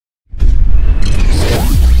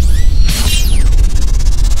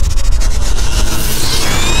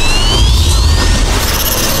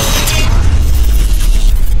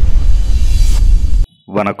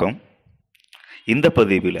வணக்கம். இந்த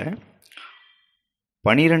பதிவில்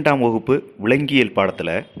 12ஆம் வகுப்பு விலங்கியல்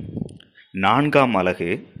பாடத்தில் 4ஆம் அலகு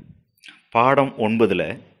பாடம் 9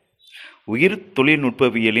 உயிர்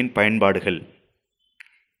தொழில்நுட்பவியலின் பயன்பாடுகள்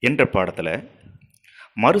என்ற பாடத்தில்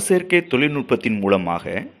மறுசேர்க்கை தொழில்நுட்பத்தின்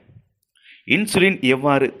மூலமாக இன்சுலின்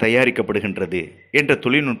எவ்வாறு தயாரிக்கப்படுகின்றது என்ற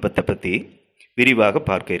தொழில்நுட்பத்தை பற்றி விரிவாக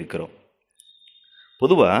பார்க்க இருக்கிறோம்.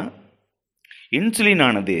 பொதுவாக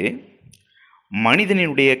இன்சுலினானது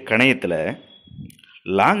மனிதனுடைய கணையத்தில்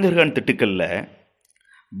லாங்கர்ஹான் திட்டுக்களில்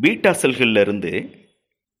பீட்டா செல்களில் இருந்து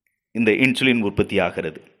இந்த இன்சுலின் உற்பத்தி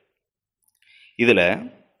ஆகிறது. இதில்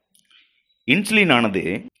இன்சுலினானது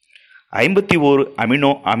 51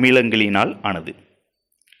 அமினோ அமிலங்களினால் ஆனது.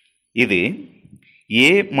 இது ஏ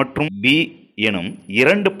மற்றும் பி எனும்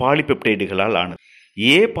 2 பாலிபெப்டைடுகளால் ஆனது.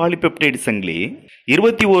 ஏ பாலிபெப்டைடு சங்கிலி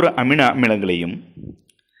 21 அமினோ அமிலங்களையும்,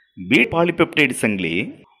 பி பாலிபெப்டைடு சங்கிலி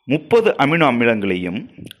 30 அமினோ அமிலங்களையும்,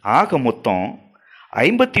 ஆக மொத்தம்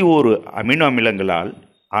 51 அமினோ அமிலங்களால்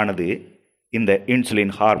ஆனது இந்த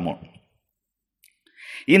இன்சுலின் ஹார்மோன்.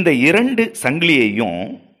 இந்த 2 சங்கிலியையும்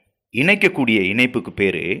இணைக்கக்கூடிய இணைப்புக்கு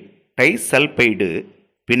பேர் டைசல்பைடு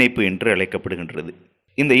பிணைப்பு என்று அழைக்கப்படுகின்றது.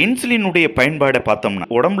 இந்த இன்சுலினுடைய பயன்பாடை பார்த்தோம்னா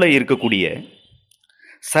உடம்புல இருக்கக்கூடிய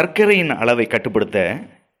சர்க்கரையின் அளவை கட்டுப்படுத்த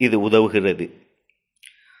இது உதவுகிறது.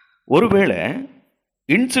 ஒருவேளை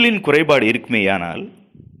இன்சுலின் குறைபாடு இருக்குமேயானால்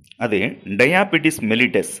அது டயாபெட்டிஸ்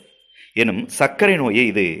மெலிட்டஸ் எனும் சர்க்கரை நோயை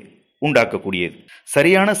இது உண்டாக்கக்கூடியது.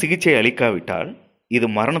 சரியான சிகிச்சை அளிக்காவிட்டால் இது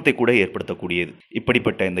மரணத்தை கூட ஏற்படுத்தக்கூடியது.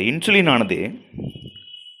 இப்படிப்பட்ட இந்த இன்சுலினானது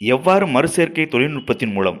எவ்வாறு மறுசேர்க்கை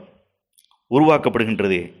தொழில்நுட்பத்தின் மூலம்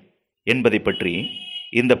உருவாக்கப்படுகின்றது என்பதை பற்றி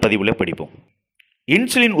இந்த பதிவில் படிப்போம்.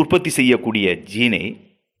 இன்சுலின் உற்பத்தி செய்யக்கூடிய ஜீனை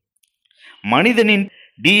மனிதனின்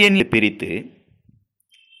டிஎன்ஏ பிரித்து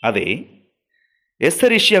அதை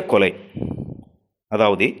எஸ்ஸெரிஷியா கொலை,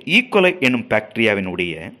 அதாவது ஈகொலை என்னும்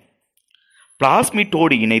பாக்டீரியாவினுடைய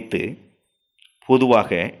பிளாஸ்மிட்டோடு இணைத்து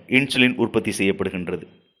பொதுவாக இன்சுலின் உற்பத்தி செய்யப்படுகின்றது.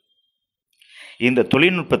 இந்த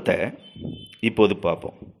தொழில்நுட்பத்தை இப்போது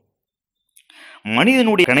பார்ப்போம்.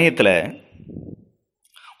 மனிதனுடைய கணையத்தில்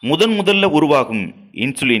முதல்ல உருவாகும்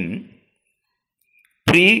இன்சுலின்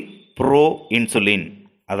ப்ரோ இன்சுலின்,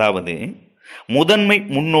 அதாவது முதன்மை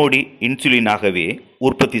முன்னோடி இன்சுலினாகவே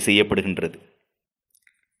உற்பத்தி செய்யப்படுகின்றது.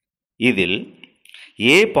 இதில்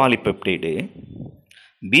ஏ பாலிபெப்டைடு,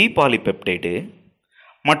 பி பாலிபெப்டைடு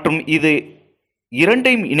மற்றும் இது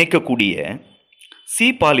இரண்டையும் இணைக்கக்கூடிய சி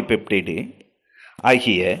பாலிபெப்டைடு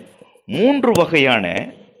ஆகிய 3 வகையான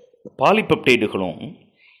பாலிபெப்டைடுகளும்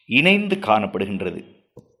இணைந்து காணப்படுகின்றது.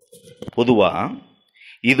 பொதுவாக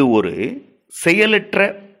இது ஒரு செயலற்ற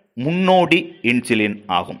முன்னோடி இன்சுலின்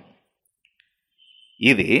ஆகும்.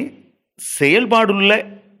 இது செயல்பாடுள்ள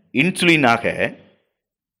இன்சுலினாக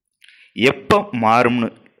எப்போ மாறும்னு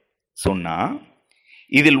சொன்னால்,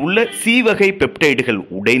 இதில் உள்ள சி வகை பெப்டைடுகள்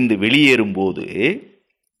உடைந்து வெளியேறும் போது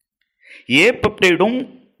ஏ பெப்டைடும்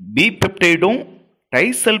பி பெப்டைடும்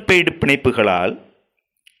டைசல்பைடு பிணைப்புகளால்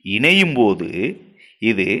இணையும் போது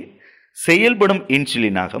இது செயல்படும்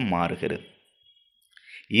இன்சுலினாக மாறுகிறது.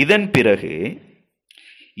 இதன் பிறகு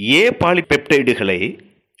ஏ பாலிபெப்டைடுகளை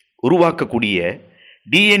உருவாக்கக்கூடிய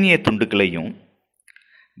டிஎன்ஏ துண்டுகளையும்,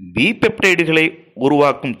 பி பெப்டைடுகளை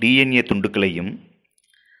உருவாக்கும் டிஎன்ஏ துண்டுகளையும்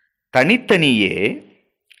தனித்தனியே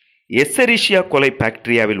எஸ்ஸெரிஷியா கொலை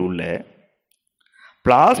பாக்டீரியாவில் உள்ள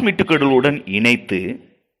பிளாஸ்மிட்டுகளுடன் இணைத்து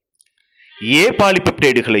ஏ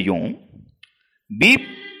பாலிபெப்டைடுகளையும் பி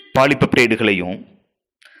பாலிபெப்டைடுகளையும்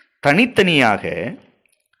தனித்தனியாக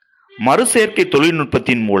மறுசேர்க்கை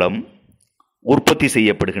தொழில்நுட்பத்தின் மூலம் உற்பத்தி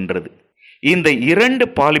செய்யப்படுகின்றது. இந்த 2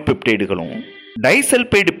 பாலிபெப்டைடுகளும்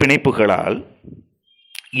டைசல்பைடு பிணைப்புகளால்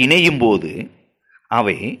இணையும் போது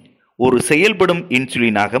அவை ஒரு செயல்படும்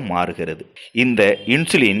இன்சுலினாக மாறுகிறது. இந்த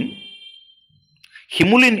இன்சுலின்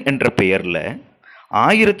ஹிமுலின் என்ற பெயரில்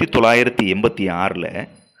 1986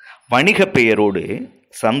 வணிக பெயரோடு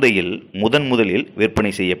சந்தையில் முதலில்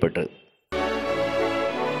விற்பனை செய்யப்பட்டது.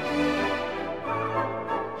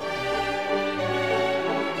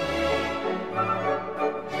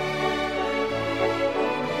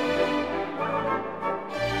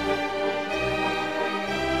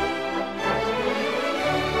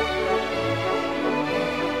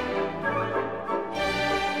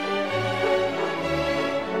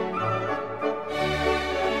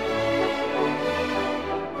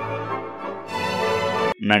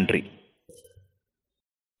 நன்றி.